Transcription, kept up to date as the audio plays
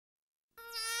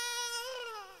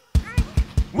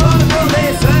Wonderful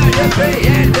is where you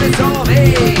create this all me.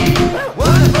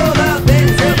 Wonderful the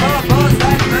things you propose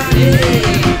like money.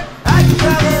 I can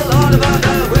travel all over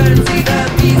the world and see the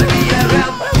bees be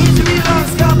around. History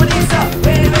loves company, so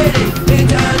ready,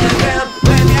 into the ground.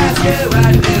 When they ask you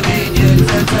what do mean, you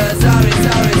turn to sorry,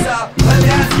 so. When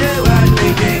they ask you what we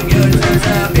think, you turn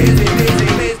to busy.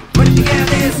 Where did you get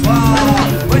this for?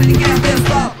 Where did you get this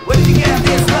for? Where did you get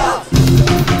this for?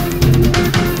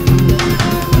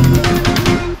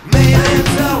 May I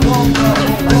answer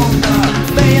wonderful?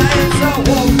 May I answer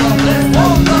wonderful?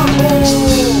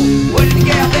 Where did you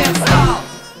get this for?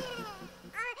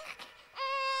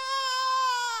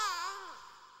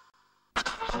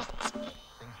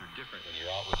 Things are different when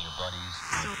you're out with your buddies.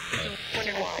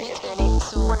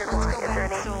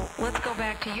 So let's go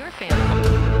back to your family.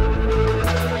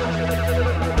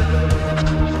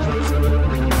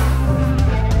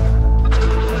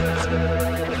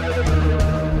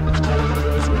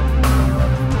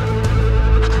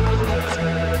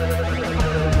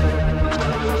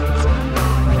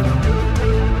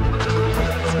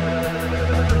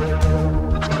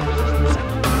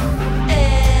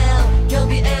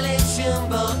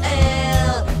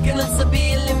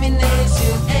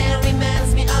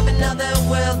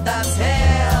 That's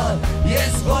hell,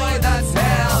 yes boy, that's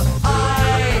hell.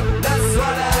 That's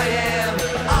what I am.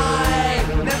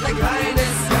 Not the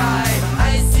kindest guy.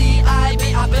 I see, I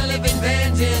believe in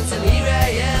vengeance, and here I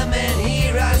am, and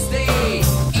here I stay.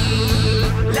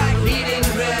 Like he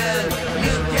didn't run.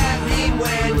 Look at him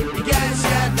when he got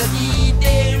shot. The eat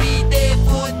their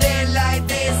food, they like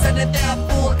this, and they're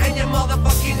full, and your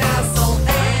motherfucking asshole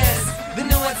ass. They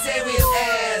know what say with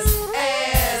ass,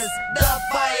 the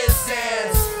fire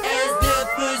says.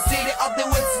 City of the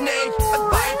wood snake, a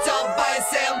bite of by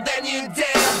Sam, then you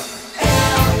damn.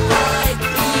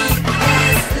 L-I-E-S,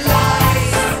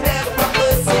 lies, never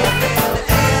perceive.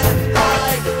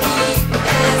 L-I-E-S,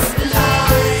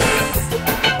 lies.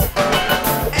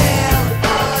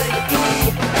 L-I-E-S,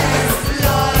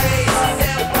 lies,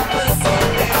 never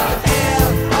perceive.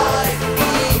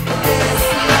 L-I-E-S,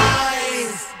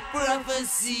 lies,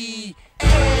 prophecy.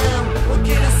 What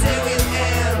can I say with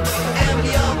M? M,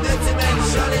 you're good to make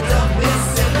sure they don't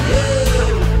listen. You,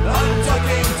 I'm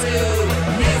talking to.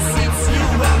 Yes, it's you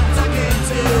I'm talking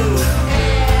to.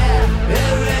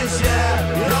 Erasure,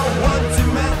 you don't want to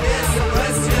make this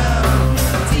suppression.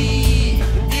 D,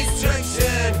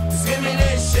 destruction,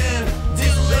 discrimination,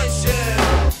 displeasure.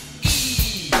 E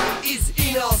is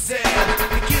innocent.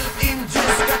 The guilt in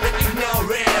just got the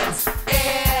ignorance.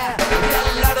 The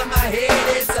lot of my head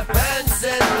is a pencil.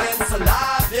 I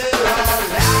love you all,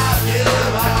 love you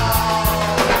all.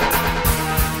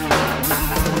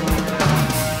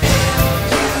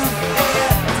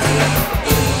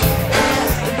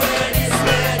 M-U-L-D-E-S, the word is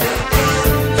murder.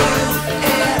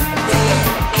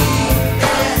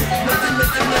 M-U-L-D-E-S, nothing but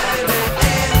the murder.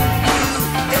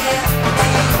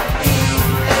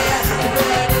 M-U-L-D-E-S, the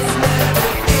word is murder.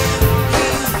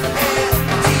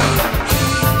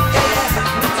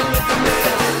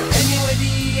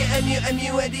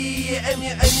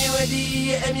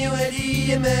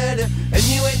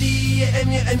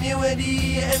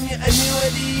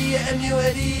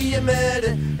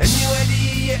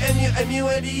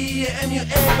 M-U-L-D-E-S,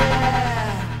 murder.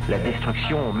 La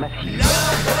destruction massive.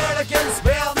 Love that I can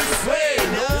spell this way.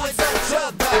 No, it's not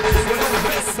true, but it's what will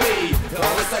miss me.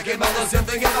 Always talking about those young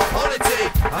things about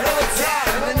politics. I know it's sad,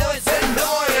 and I know it's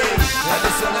annoying. I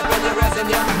just want to put the rest in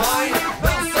your mind.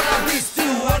 But I'm still at least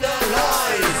two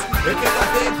underlines. If you don't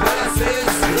think what I say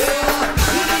is real,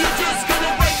 you know you're just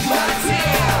gonna break my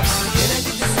tail. Can I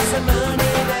do just some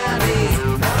money valleys?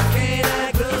 How can I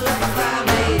grow up a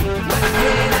family? What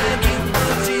can I do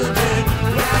for children?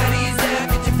 What is there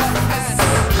that you fuck us?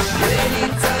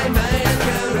 Anytime I look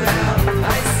around,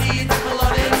 I see the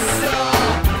blood and soul.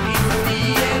 It's the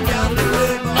end of the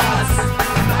road, boss.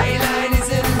 My line is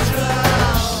in trouble.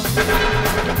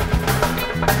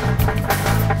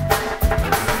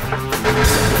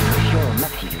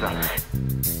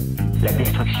 La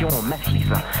destruction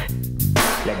massive.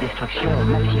 La destruction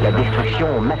massive. La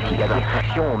destruction massive. La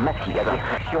destruction massive. La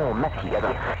destruction massive. La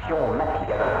destruction massive.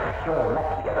 La destruction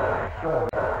massive. La destruction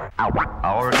massive.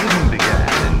 Our evening began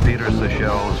in Peter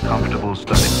Seychelles' comfortable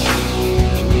study.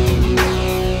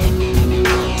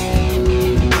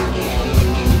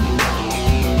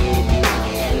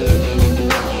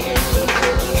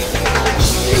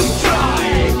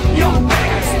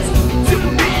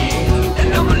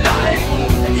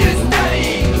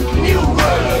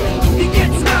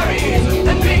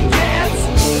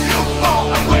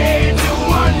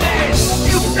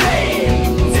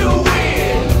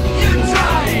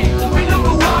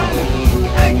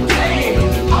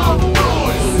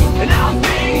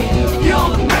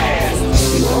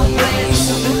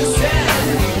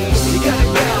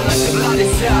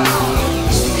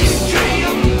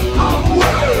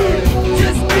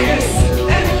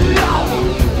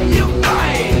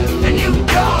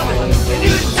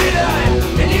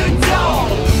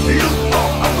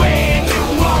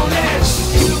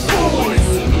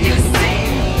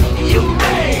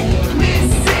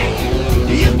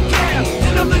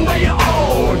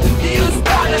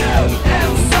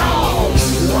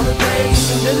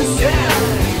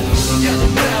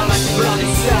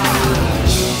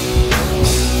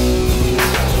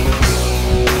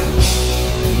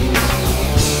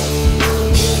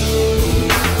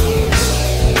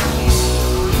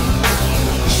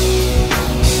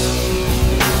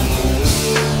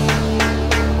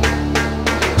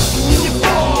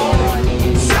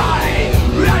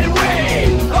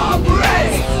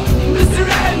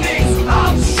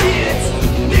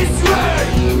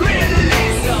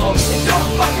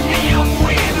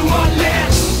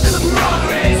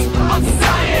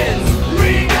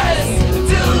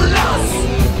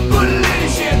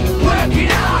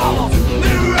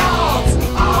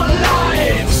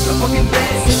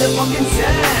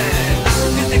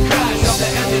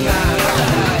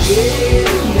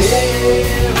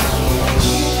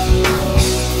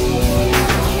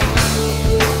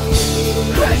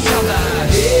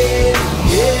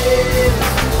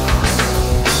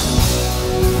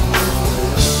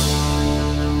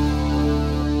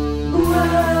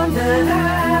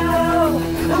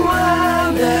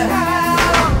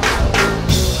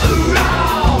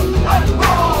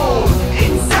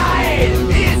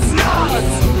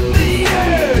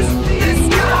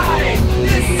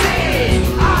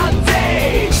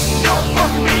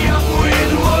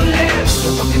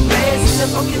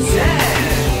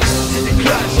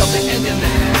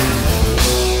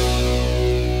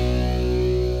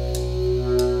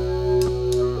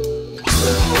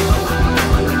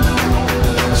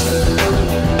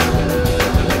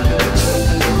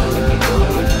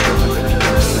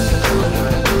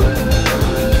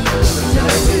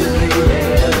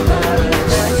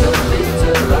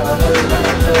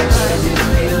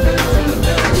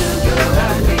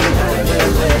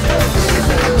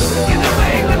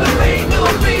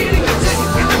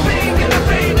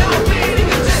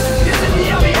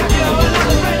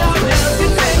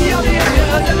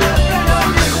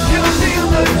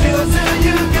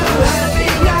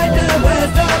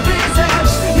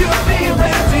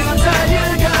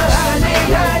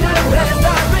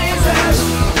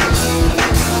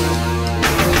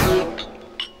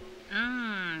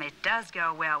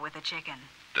 go well with the chicken.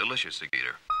 Delicious,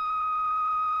 Sagitter.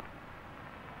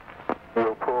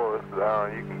 We'll pull us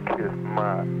down. You can kiss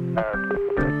my ass.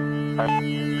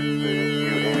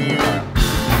 You anyhow.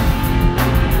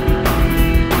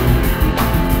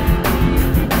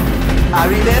 I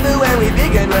remember when we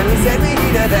began, when we said we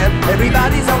needed them.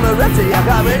 Everybody's on the run, so you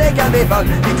come where they can be fun.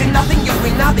 You did nothing, you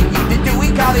win nothing, you did do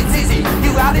we call it easy.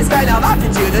 You have this kind of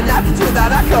attitude, an attitude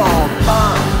that I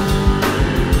call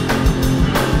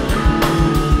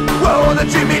whoa, they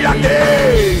treat me like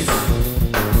this.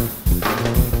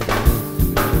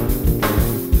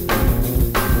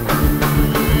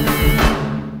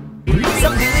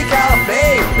 Something we call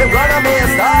fame. They wanna be a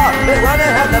star, they wanna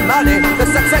have the money, the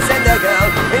success and the girl.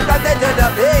 In fact they do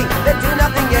nothing, they do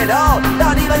nothing at all.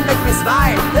 Don't even make me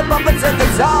smile, they puppets and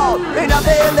they all.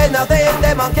 They nothing,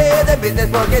 they monkey, they business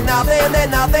monkey.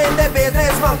 Nothing, they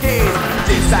business monkey.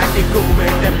 Just like they go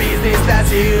make the business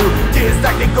that's you. Just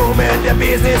like they go make the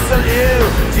business on you.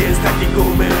 Just like they go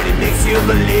make it makes you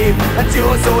believe that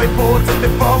you're so important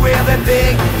before we ever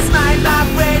think. Smile my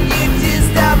friend, you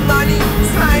just have money.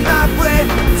 Smile my friend,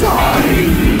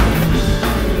 time.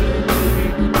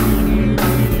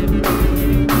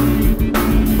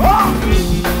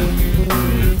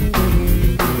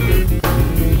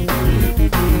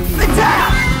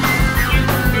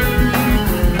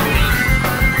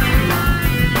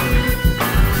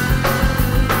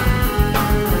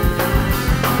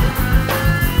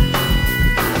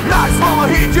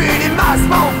 Treating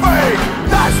maximum fake,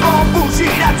 maximum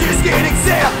bullshit, I'm just getting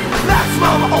sick.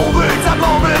 Maximum overs, I'm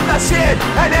over that shit.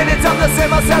 And anytime I say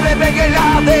myself, I make it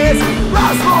like this.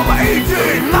 Maximum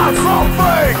 18, maximum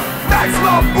fake,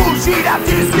 maximum bullshit, I'm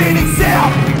just getting sick.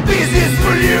 Business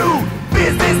for you,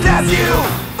 business that's you.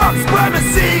 Fuck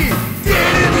supremacy,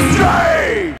 get in the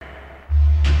straight.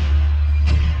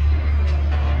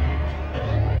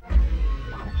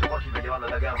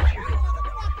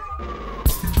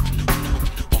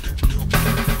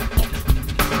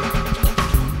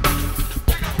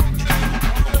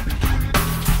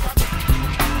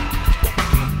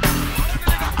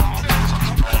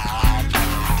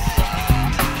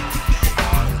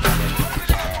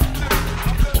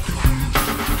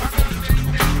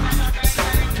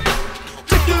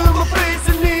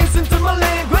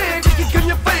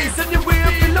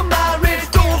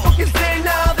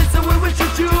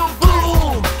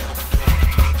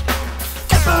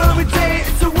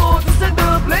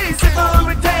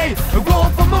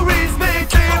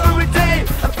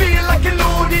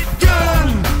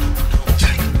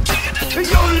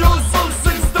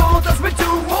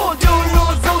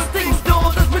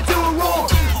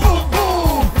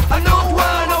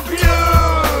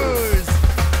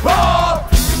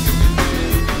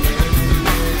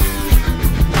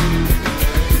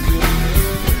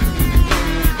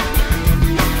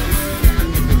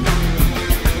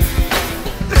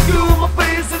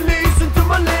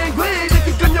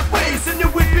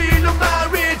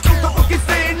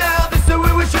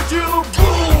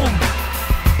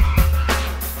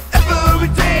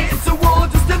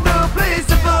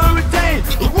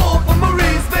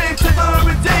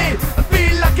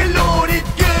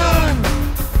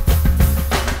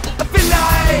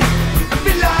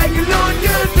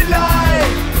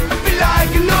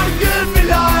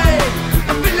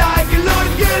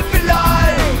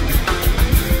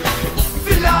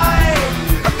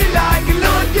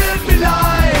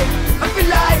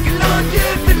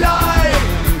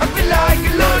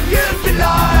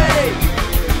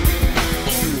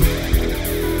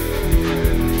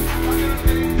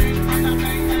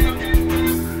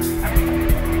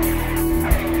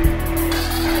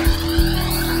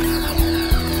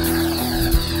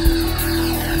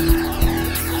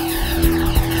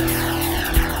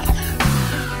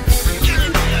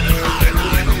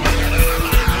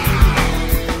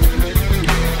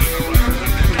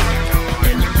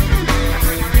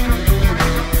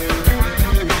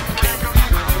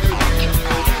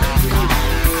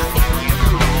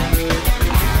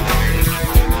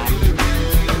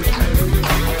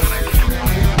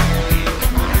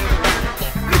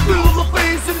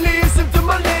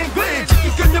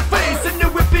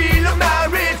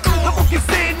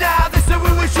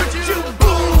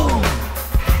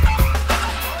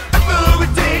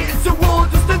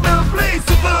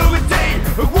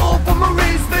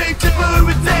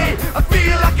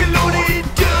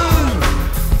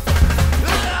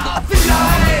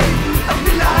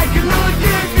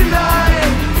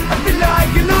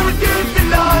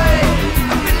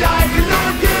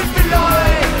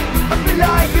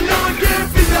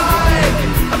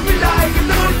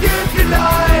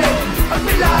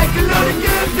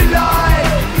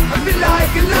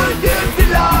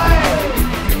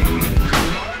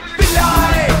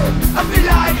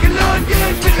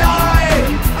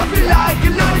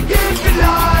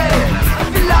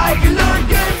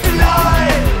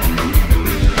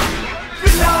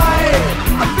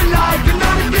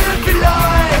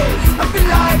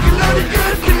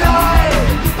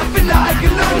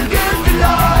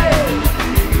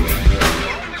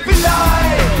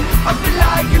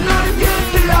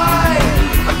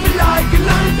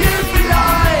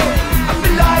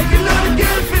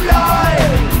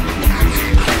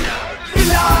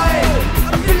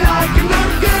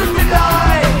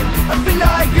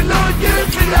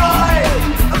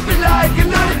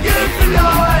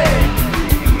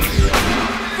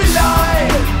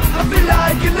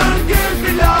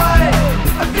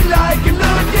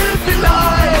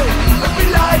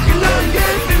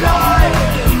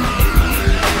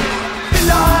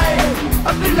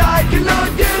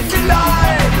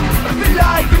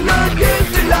 like a look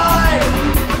into life.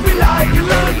 We like a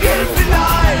look into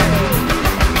life.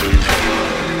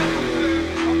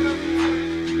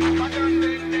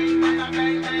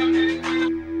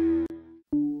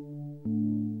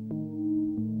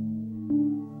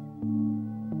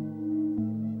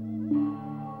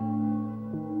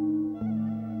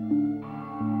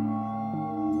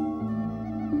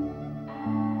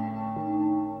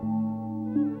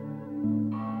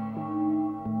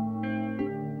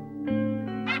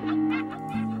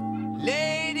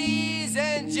 Ladies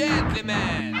and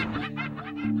gentlemen,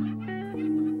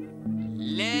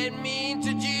 let me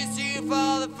introduce you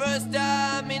for the first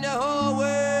time in the whole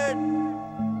world.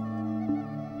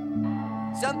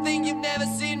 Something you've never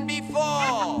seen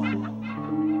before,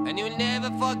 and you'll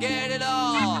never forget it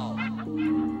all.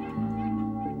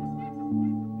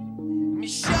 Let me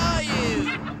show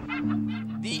you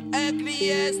the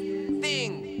ugliest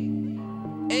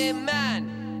thing a man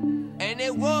and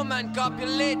a woman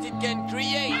copulated can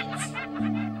create.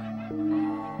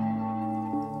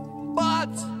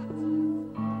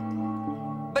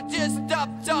 But just stop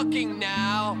talking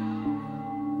now,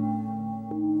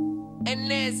 and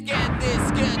let's get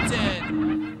this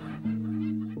curtain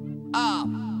up.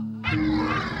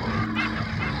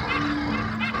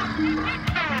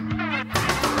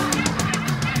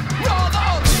 Roll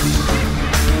on!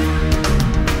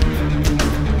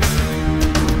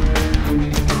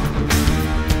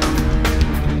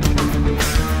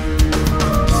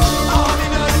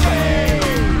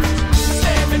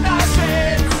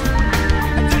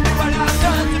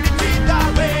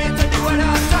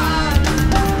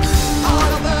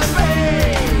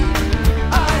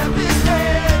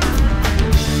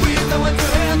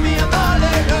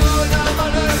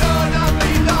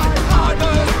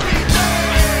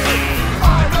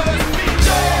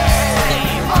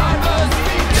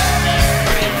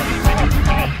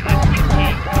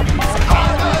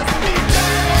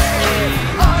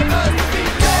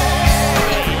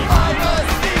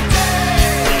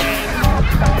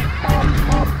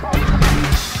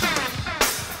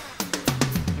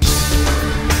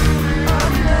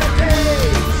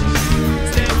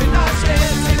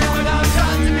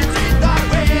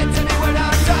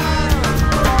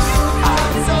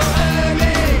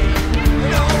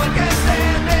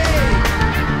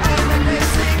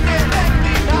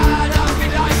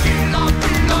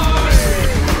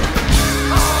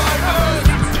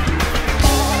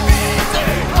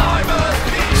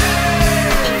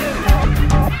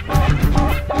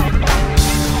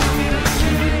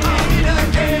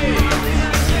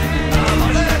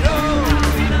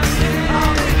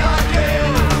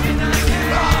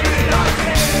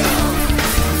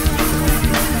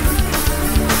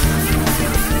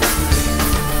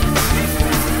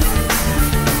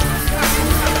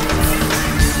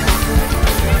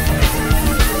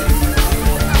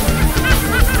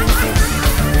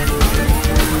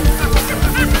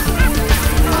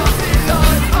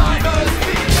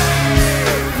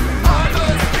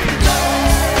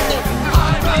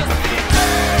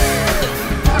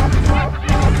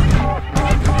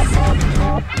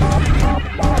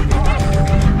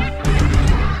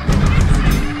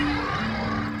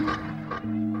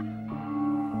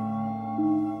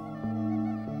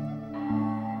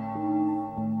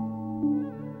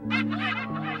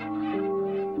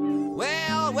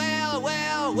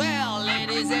 Well,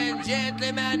 ladies and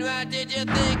gentlemen, what did you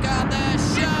think of the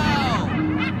show?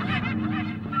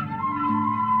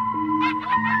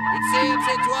 It seems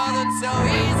it wasn't so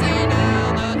easy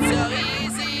now, not so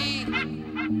easy.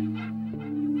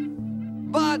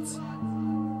 But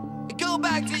go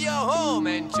back to your home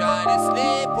and try to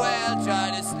sleep well,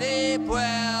 try to sleep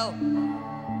well.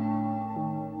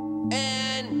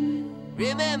 And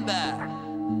remember,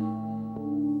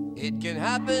 it can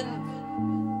happen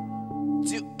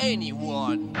to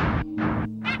anyone.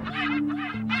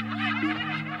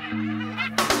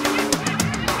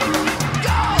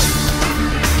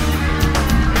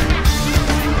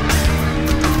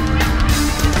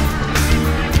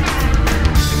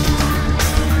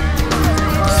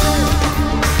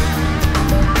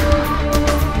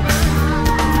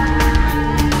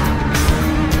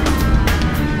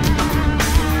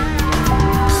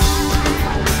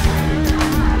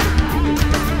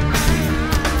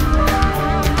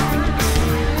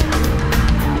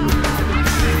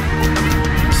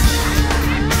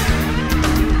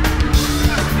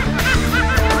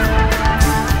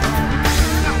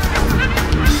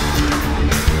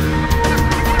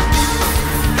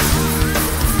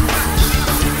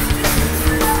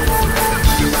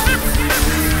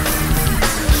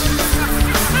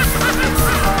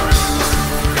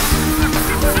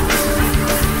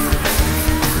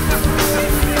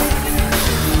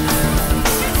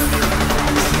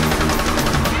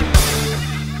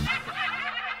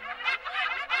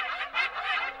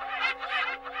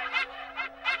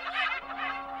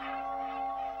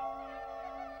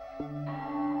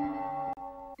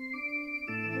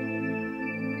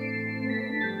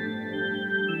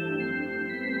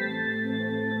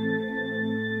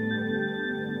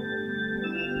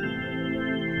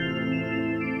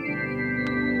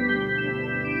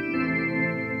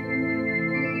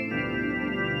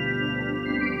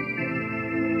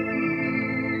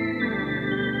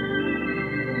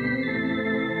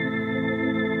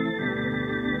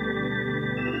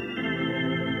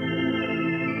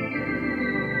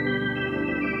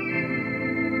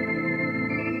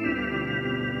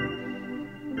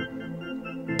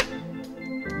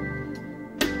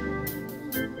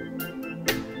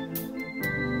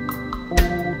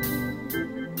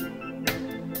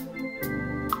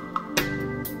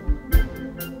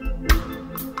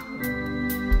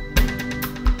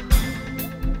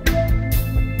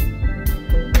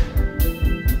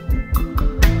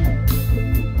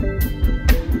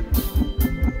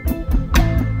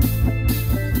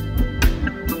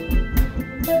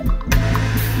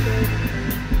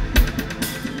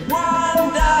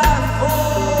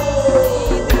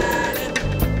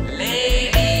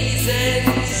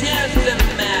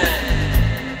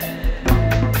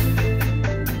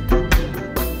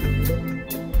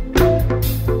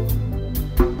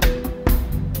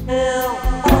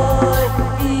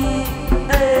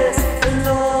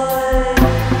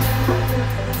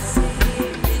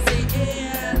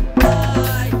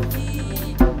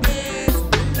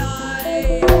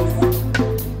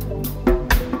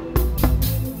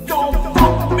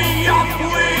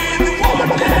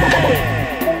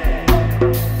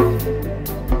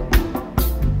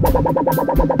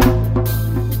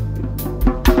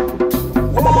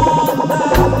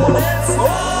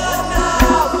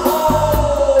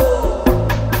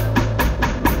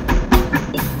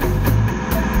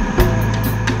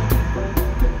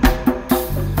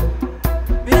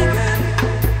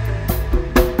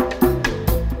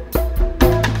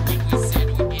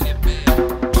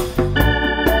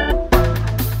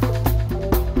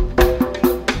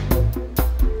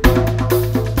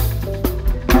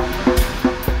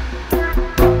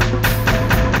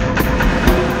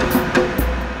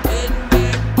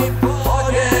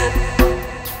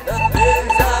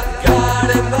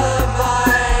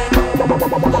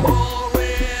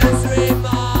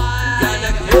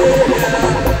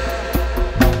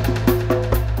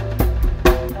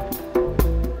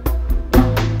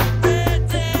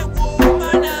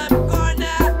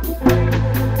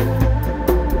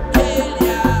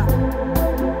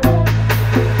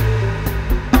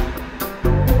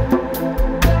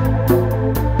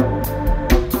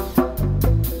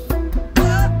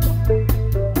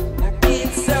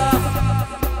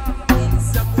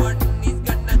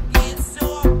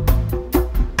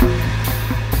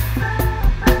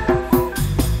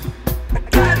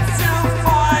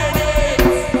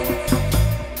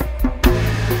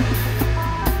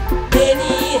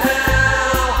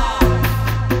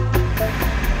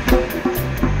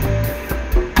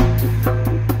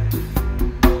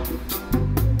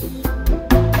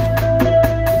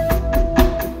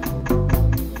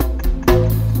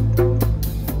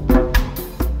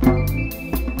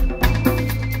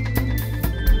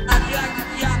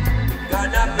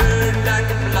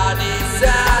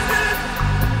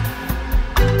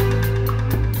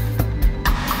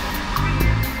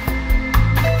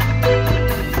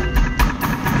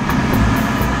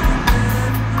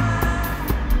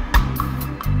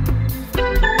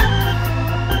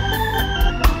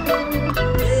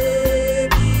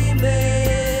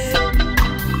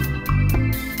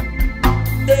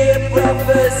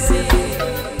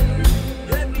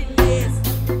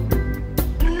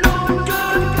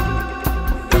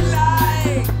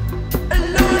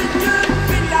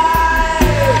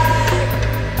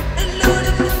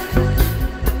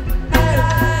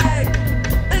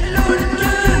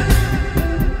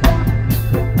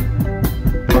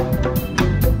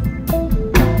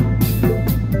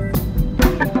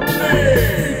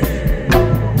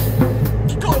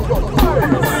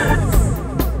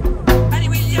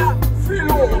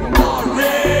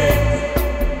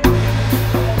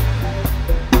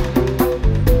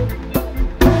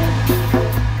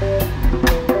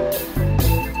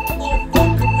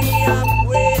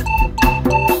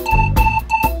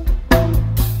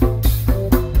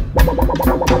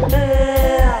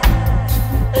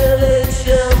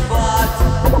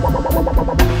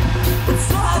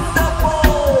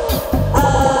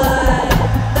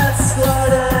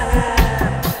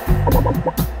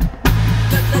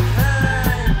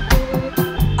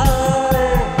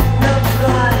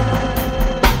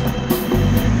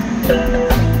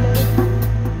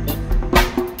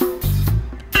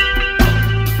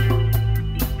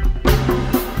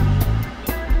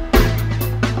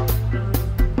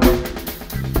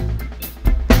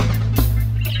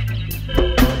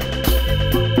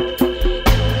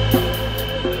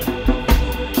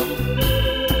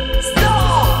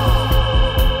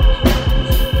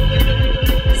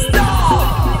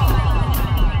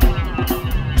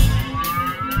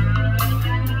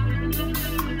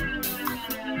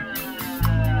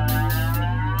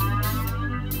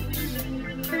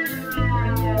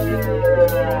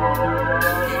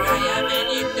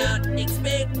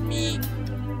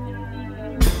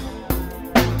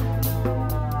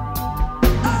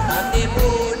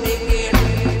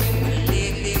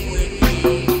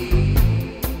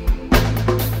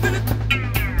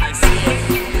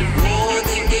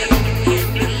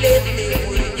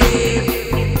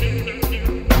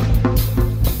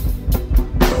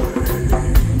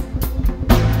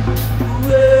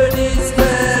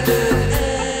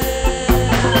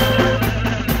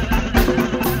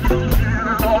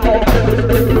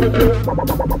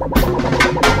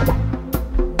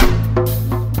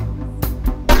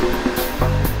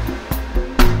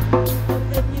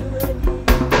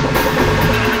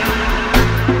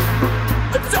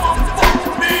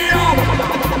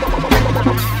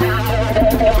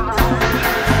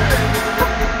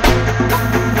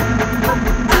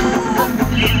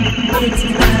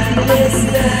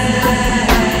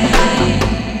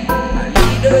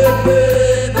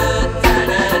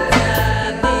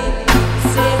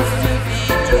 Seems to be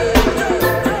true.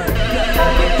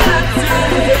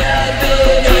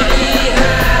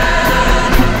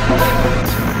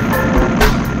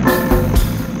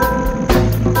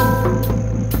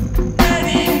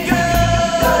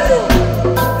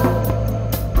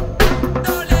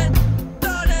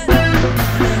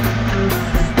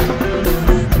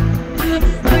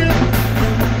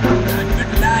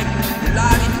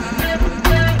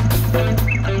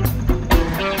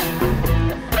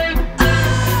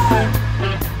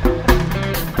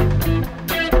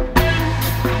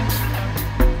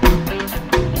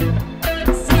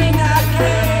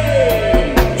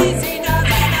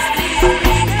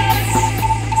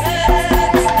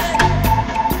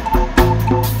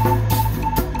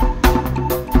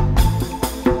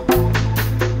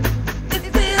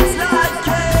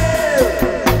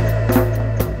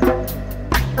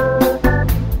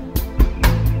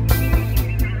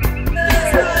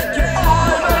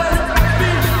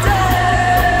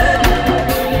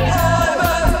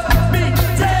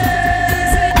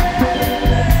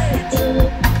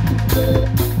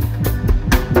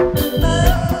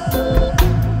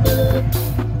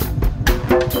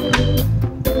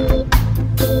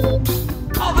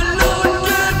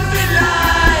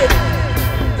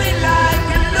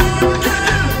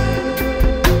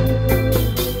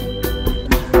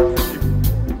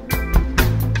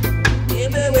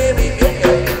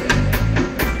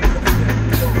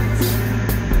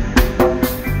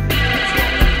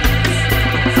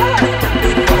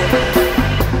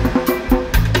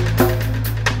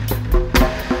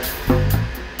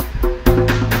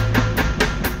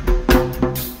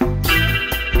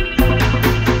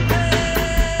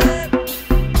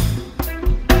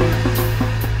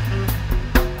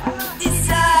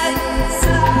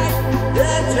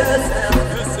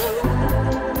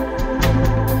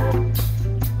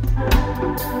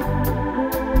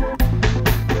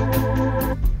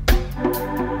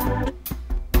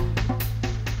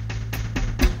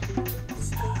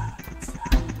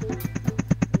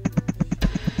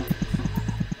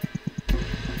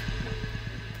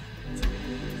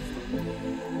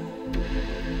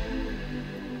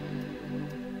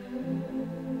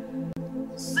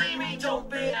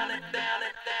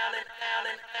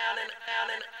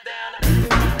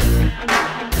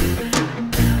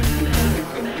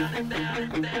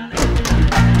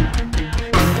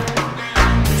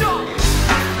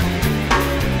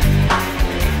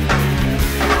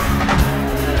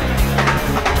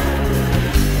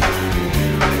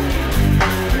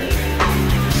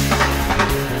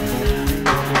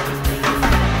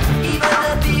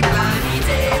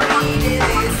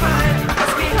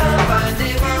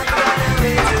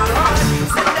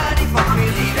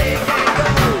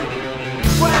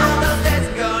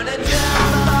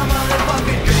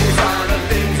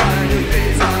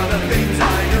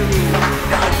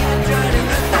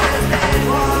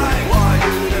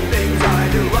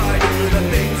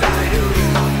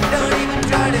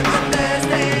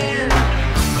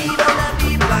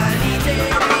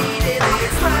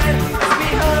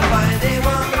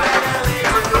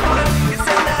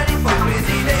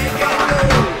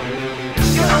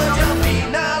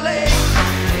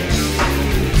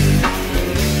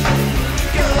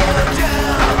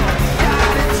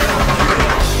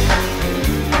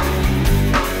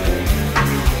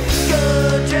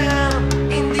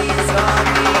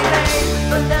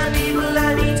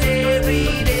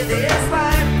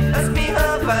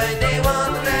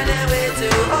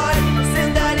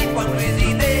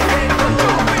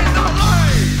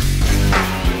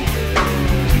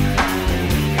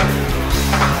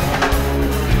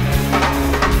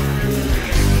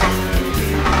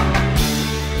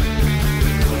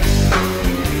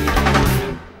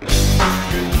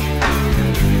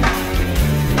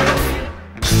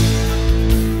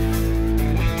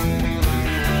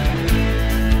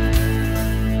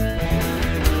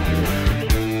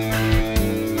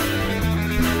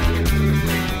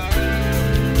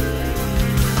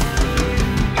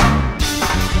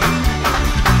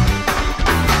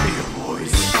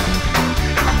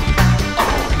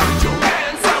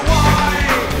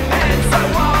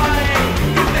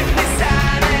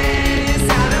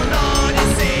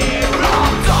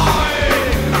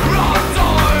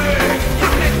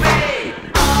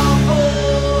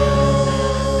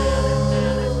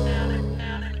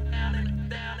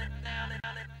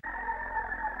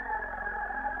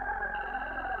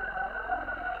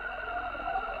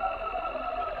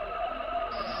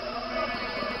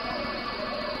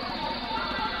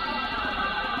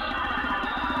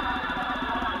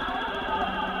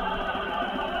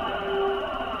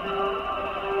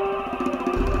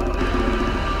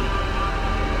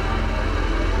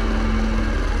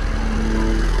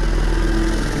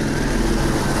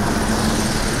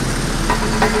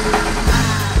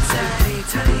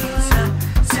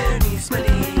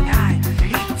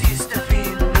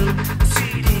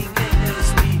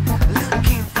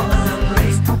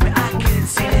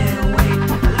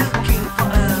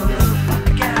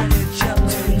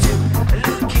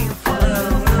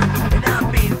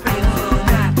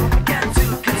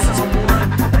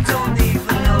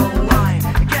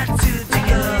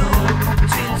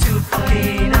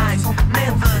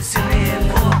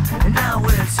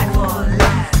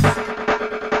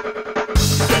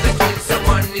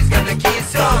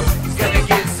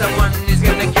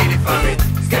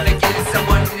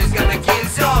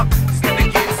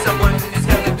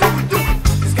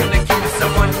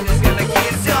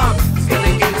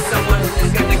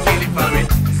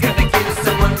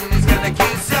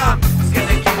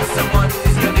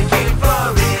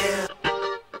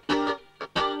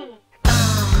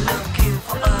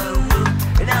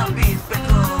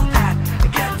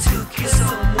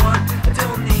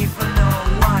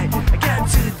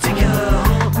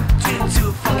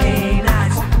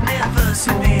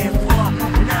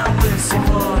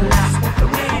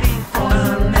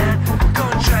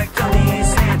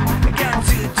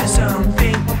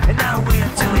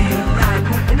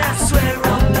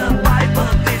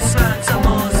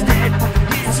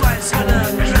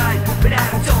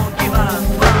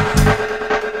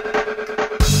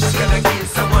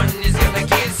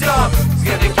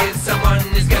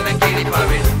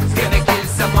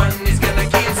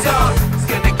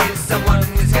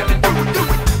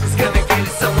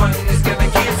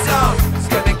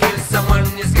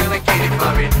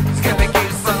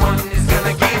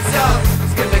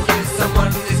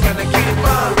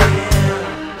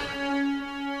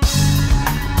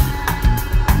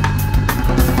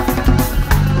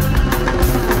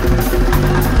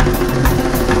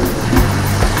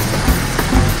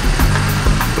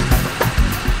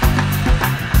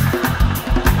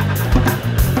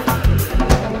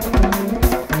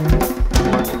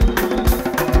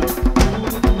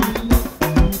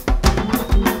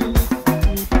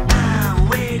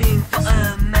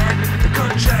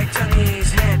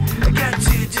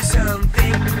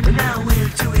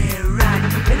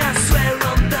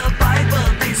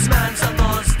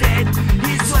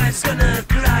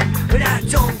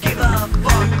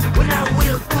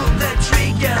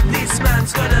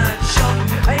 someone's gonna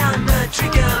jump. I am the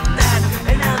trigger man,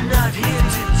 and I'm not here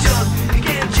to jump. You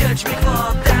can't judge me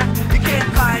for that. You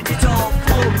can't find it all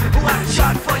full. One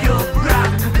shot for your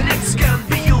rap, the next can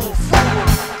be your fool.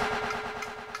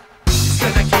 He's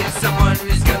gonna kill someone,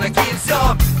 he's gonna kill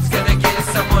some. He's gonna kill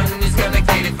someone, he's gonna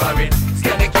kill it for it. He's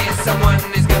gonna kill someone,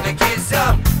 he's gonna kill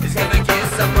some. He's gonna kill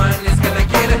someone, he's gonna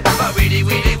kill it for really,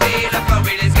 really, really, for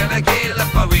really, he's gonna kill it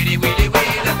for really, really,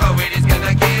 really, for really, he's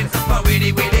gonna kill for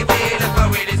really, really, really, for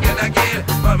really, he's gonna kill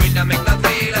for really, I make that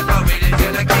feel for really, he's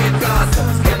gonna kill. Cause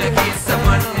he's gonna kill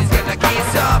someone, he's gonna kill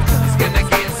some. He's gonna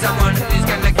kill someone, he's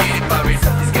gonna kill it for it.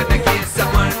 He's gonna kill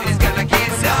someone, he's gonna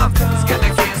kill some. He's gonna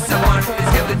kill someone,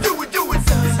 he's gonna do it, do it.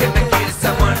 He's gonna kill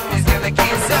someone, he's gonna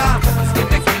kill some. He's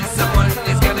gonna kill someone,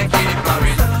 he's gonna kill it for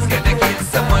it. He's gonna kill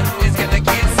someone, he's gonna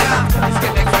kill some. He's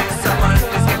gonna kill someone,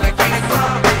 he's gonna kill it for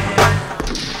it.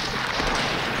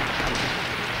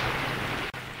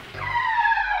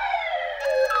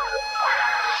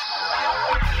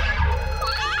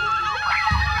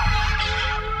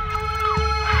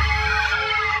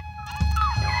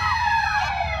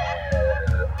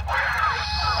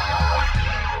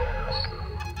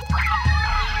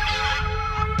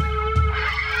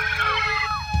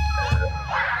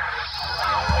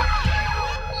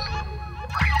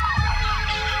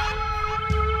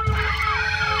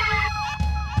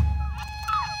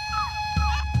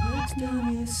 Looks down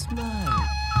your smile.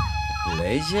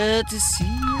 Pleasure to see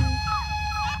you.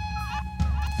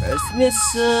 First I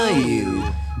saw you,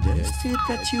 understood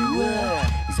that you were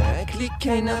exactly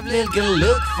kind of little girl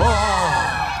look for.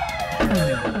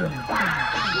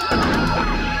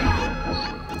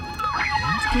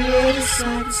 Get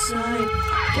side to side,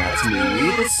 got me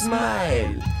with a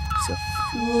smile, so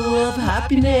full of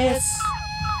happiness.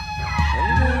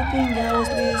 One thing I was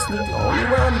listening, only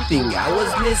one thing I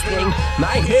was listening.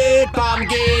 My head pump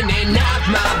gaining up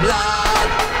my blood.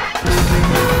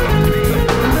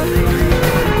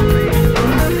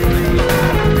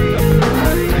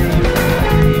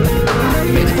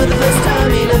 Met for the first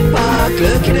time in a park,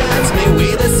 looking at me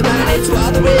with a smile. It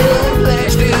was a real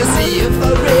pleasure to see you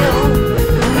for real.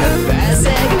 And first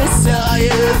second I saw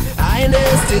you, I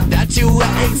understood that you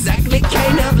were exactly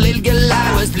kind of little girl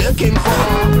I was looking for.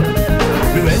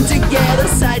 We went together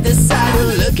side to side,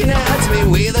 looking at me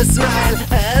with a smile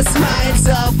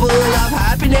so full of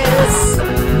happiness.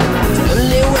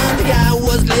 Only one thing I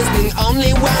was listening,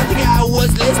 only one thing I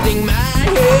was listening. My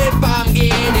head pump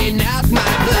getting out my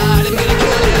blood. I'm gonna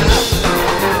kill you.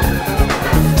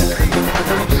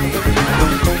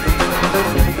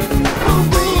 Boom,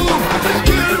 boom,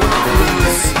 get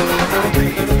loose.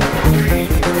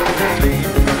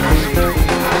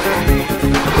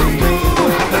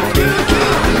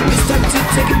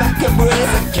 Take it back a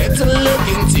breath, I kept on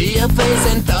looking to your face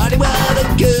and thought it was a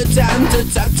good time to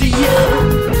talk to you.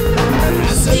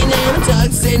 So you never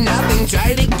talk, say nothing,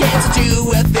 try to guess what you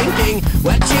were thinking,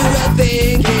 what you were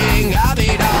thinking of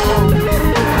it all.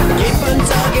 Keep on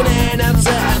talking and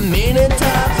after a minute I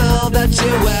felt that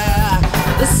you were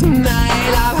the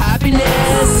smile of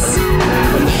happiness.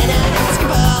 When I ask you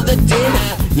for the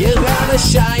dinner, you rather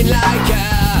shine like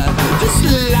just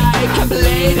like a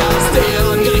blade of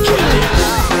steel. I'm gonna kill you.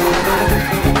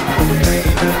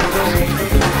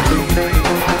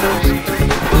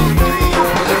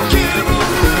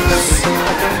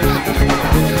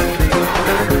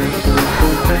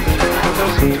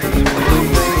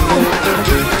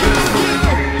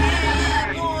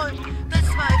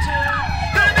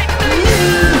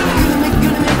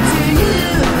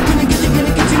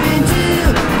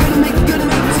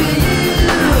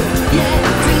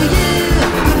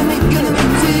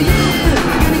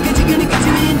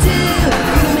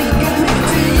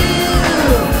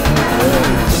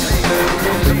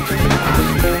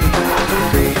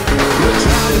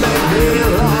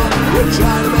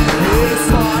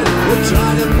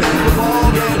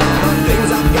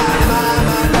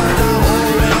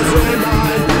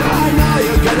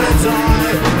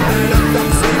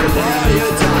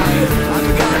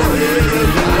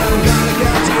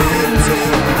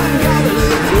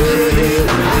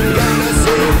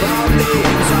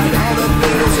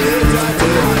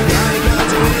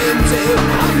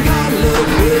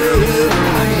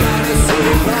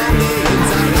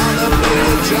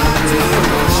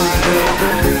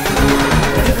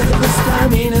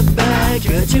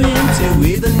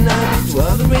 With a knife, it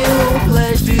was a real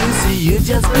pleasure to see you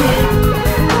just blink.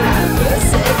 For a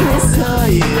second I saw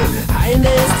you, I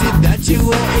understood that you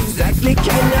were exactly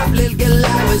kind of little girl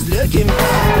I was looking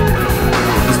for.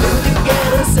 We stood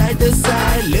together side to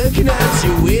side, looking at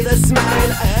you with a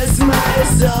smile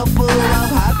so full of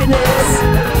happiness.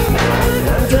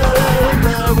 I'm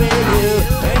gonna marry you,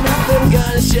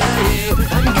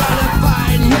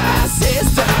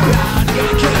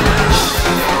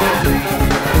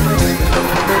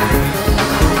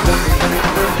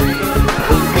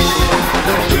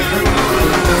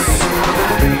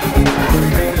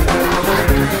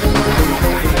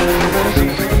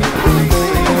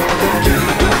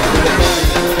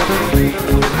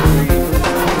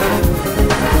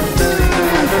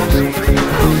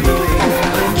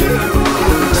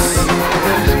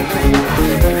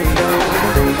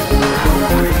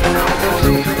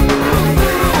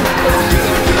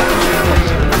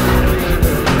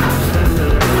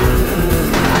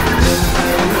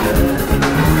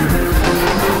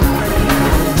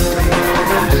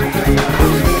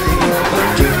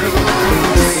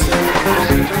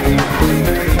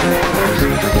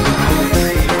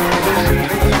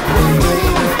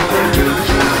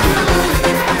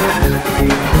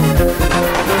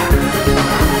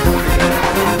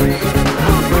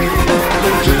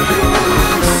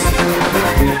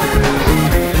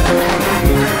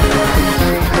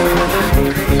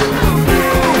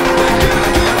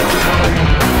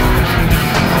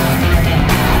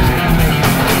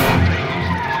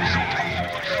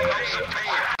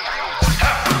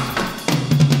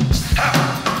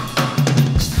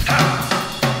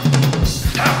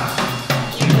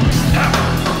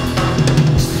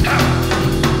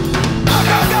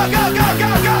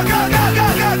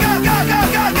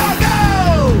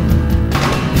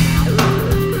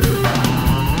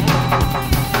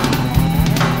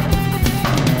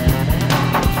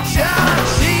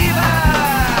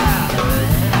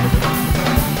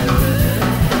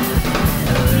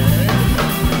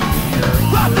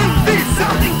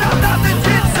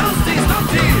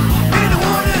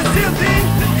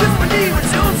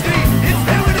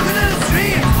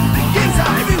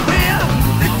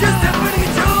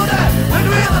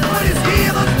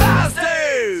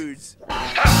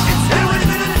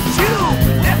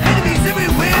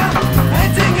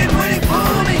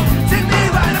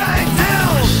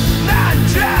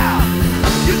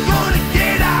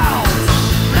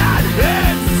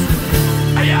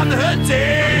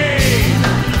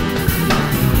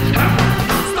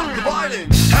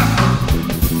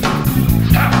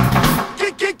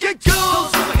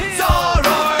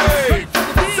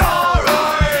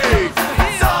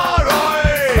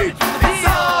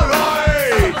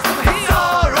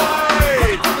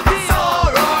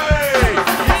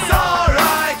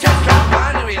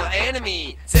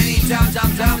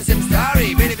 Tell me some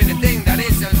story. Believe in a thing that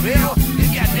isn't real. You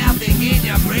got nothing in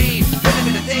your brain. Believe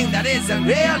in a thing that isn't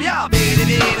real. Yeah, believe in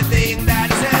a thing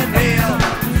that isn't real.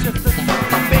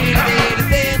 Believe in a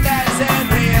thing that isn't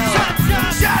real.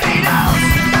 Shut it out.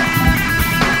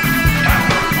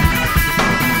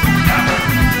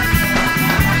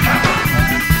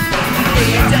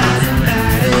 It doesn't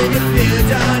matter if you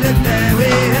don't look that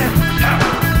way.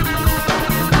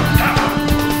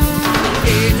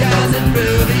 It doesn't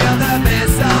prove you're the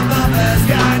best of us.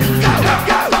 Gotta go,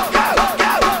 go, go, go,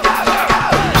 go, go.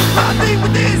 I think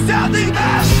with this, I think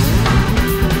that.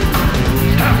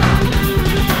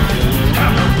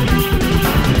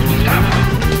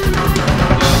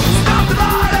 Stop the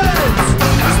violence!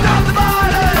 Stop the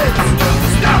violence!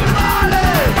 Stop the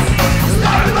violence!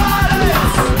 Stop the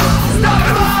violence! Stop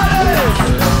the violence!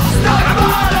 Stop the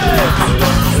violence!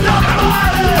 Stop the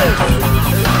violence!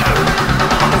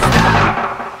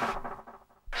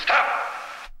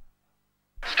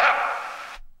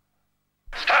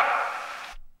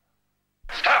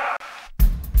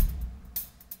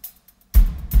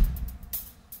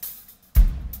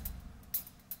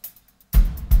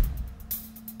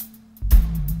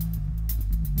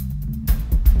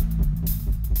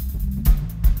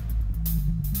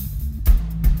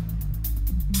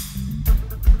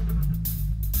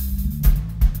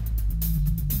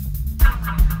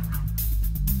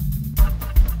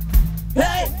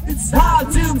 It's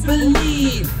hard to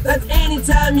believe that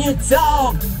anytime you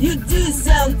talk, you do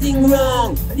something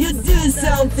wrong. You do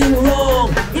something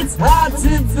wrong. It's hard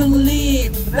to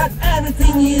believe that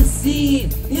everything you see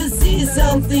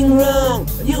something wrong.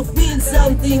 You feel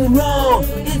something wrong.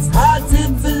 It's hard to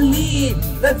believe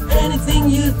that anything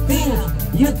you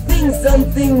think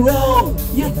something wrong.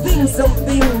 You think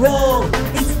something wrong.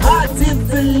 It's hard to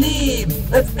believe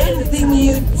that anything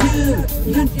you do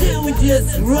it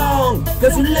just wrong.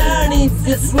 Cause you learn it's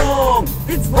just wrong.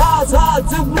 It's hard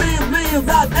to believe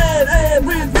that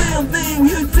everything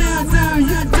you do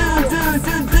it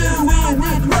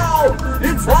wrong.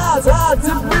 It's hard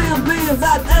to believe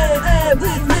that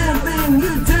everything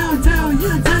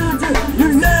you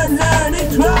learn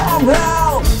it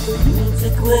wrong. It's a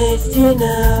question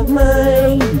of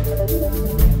mind.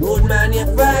 Would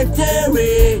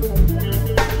manufacturing.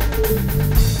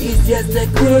 It's just a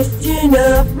question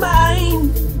of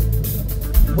mind.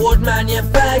 Would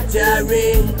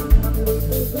manufacturing.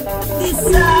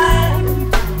 Decide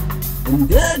and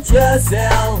do it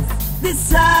yourself.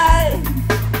 Decide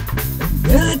and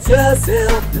do it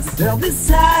yourself.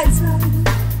 Decide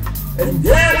and do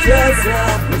it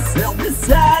yourself.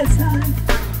 Decide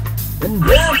and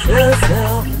do it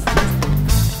yourself.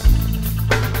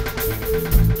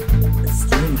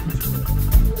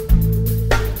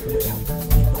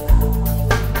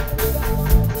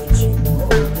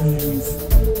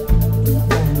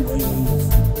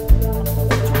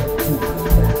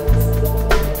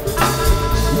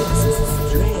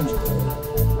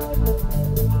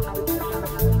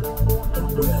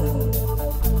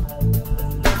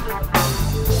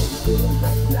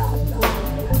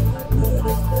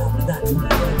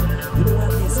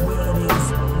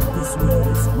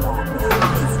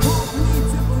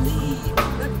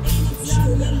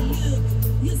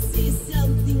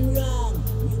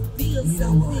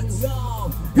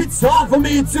 It's hard for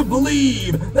me to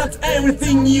believe that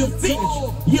everything you think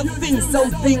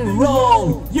something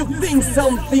wrong. You think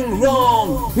something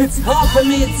wrong. It's hard for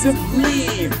me to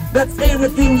believe that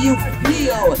everything you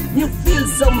feel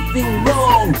something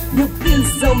wrong. You feel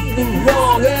something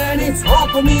wrong. And it's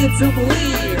hard for me to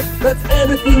believe that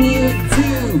everything you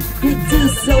do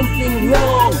something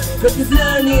wrong. Cause you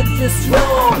learn it just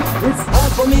wrong. It's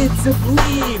hard for me to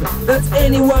believe that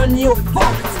anyone you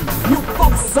fuck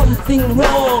something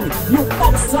wrong. You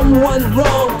fuck someone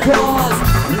wrong. Cause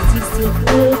it is the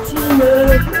question of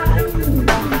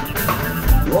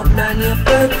what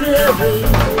manufacturing.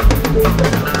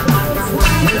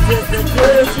 It is the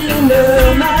question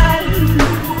of mind.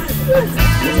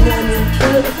 What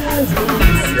manufacturing.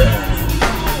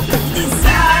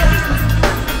 Decide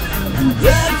and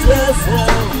get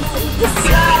yourself.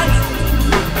 Decide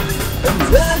and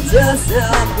get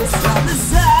yourself.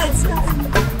 Decide.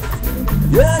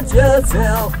 Get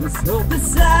yourself, so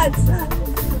decide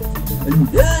and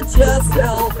get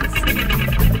yourself.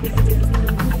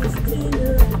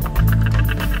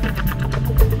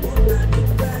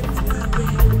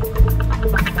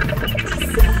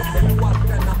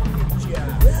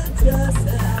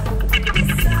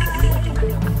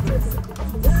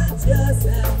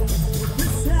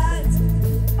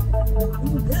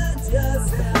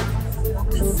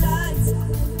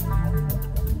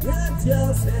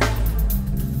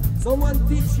 Someone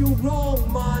teach you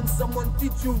wrong, man. Someone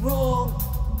teach you wrong.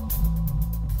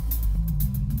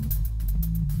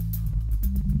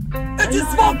 And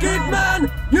just fuck it,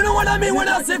 man. You know what I mean when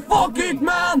I say fuck it,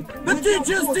 man. The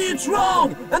teachers teach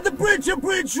wrong and the preacher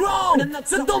preach wrong.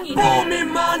 So don't bore me,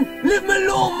 man. Leave me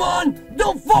alone, man.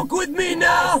 Don't fuck with me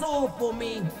now. That's all for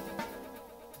me.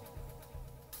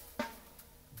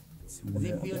 As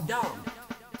if you're dumb.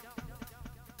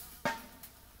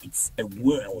 It's a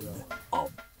world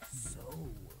of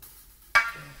soul.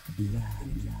 Blood.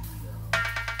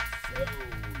 Soul.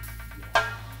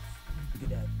 Look at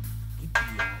that.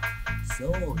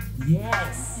 Soul.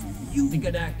 Yes. You. Look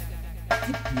at that.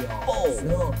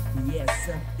 Soul. Yes.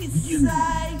 This you.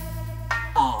 Side.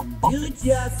 Do it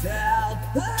yourself.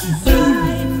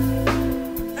 Side.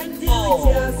 And do it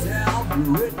yourself.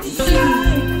 Do it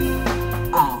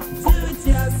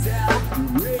yourself.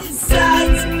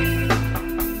 Decide.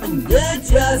 And do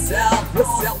it yourself.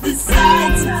 Yourself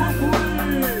decide.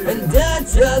 And do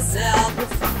it yourself.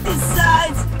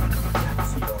 Decide.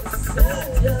 Do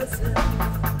it yourself.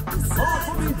 It's hard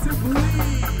for me to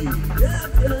believe. Do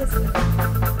it yourself.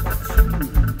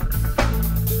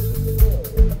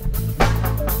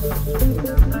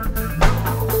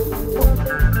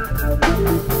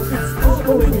 It's hard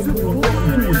for me to believe.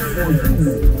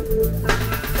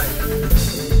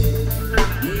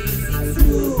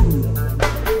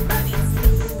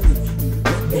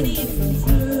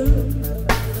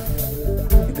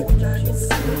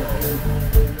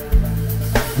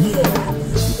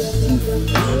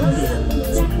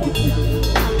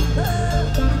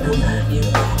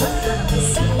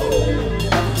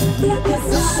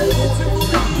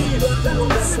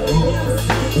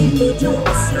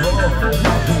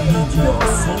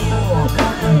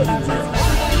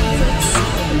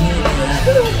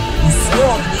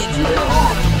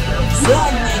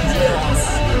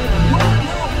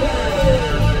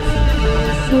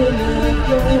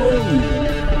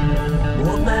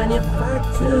 More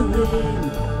manufacturing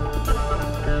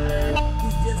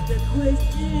is just a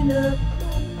question of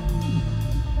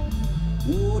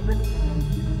more manufacturing.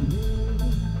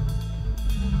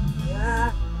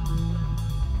 Yeah.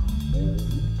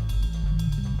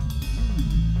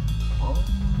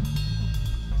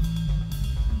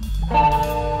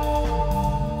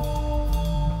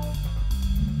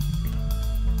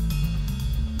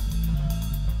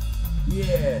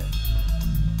 Yeah.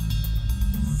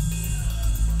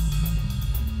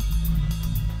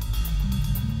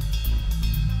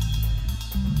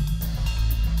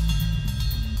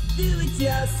 Do it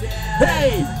yourself.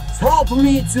 Hey, it's hard for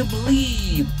me to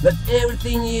believe that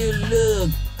everything you look,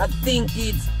 I think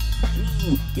it's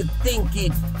true. You think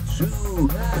it's true.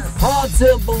 It's hard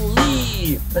to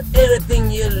believe that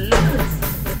everything you look,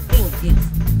 you think it's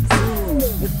true.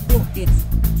 You think it's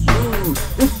true.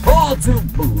 It's hard to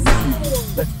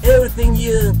believe that everything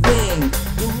you think,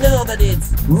 you know that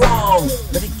it's wrong,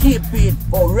 but you keep it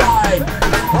for right.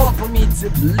 It's hard for me to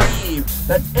believe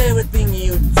that everything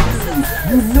you do,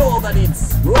 you know that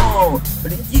it's wrong,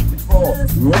 but you keep it for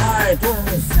right.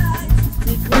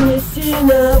 The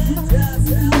question of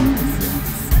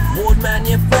more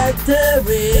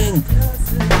manufacturing,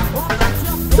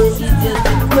 it's just a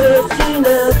question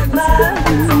of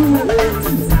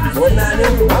more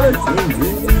manufacturing.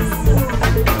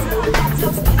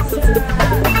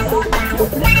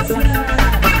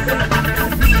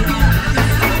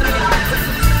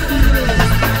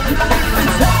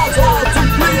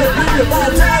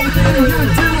 About everything you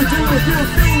do, you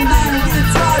think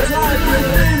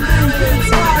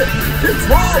it's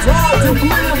hard to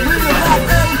believe about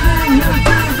everything you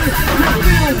do, you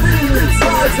think it's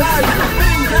hard, you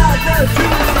think that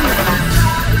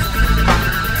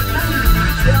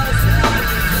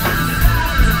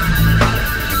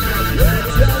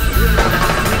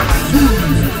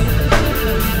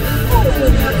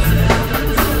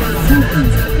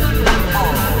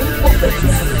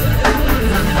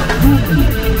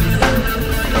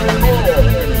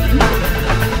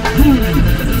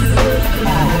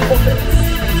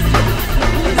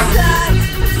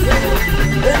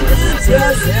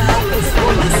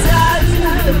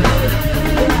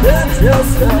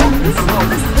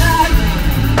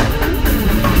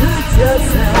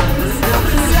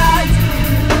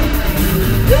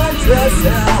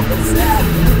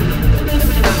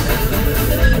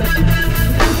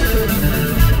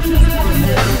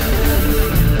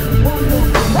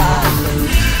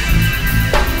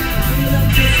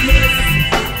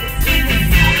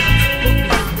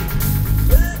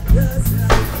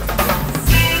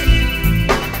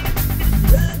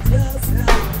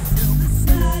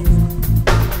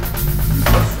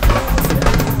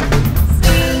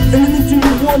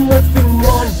one more thing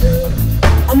more.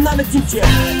 teacher,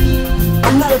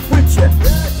 I'm not a preacher.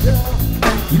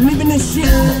 You live in the shit,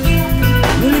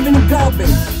 you live in the garbage.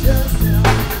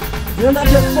 You don't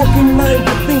have your fucking mind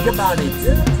to think about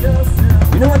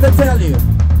it. You know what I tell you?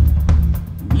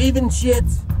 Live in shit,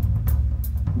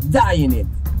 die in it.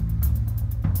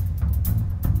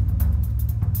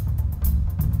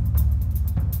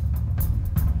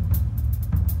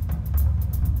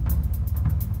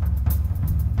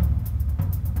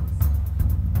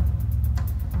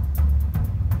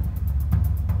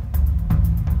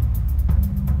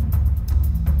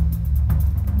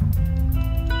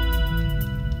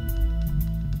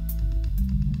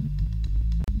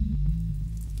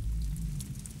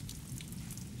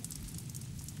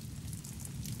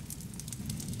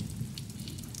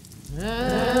 Yeah.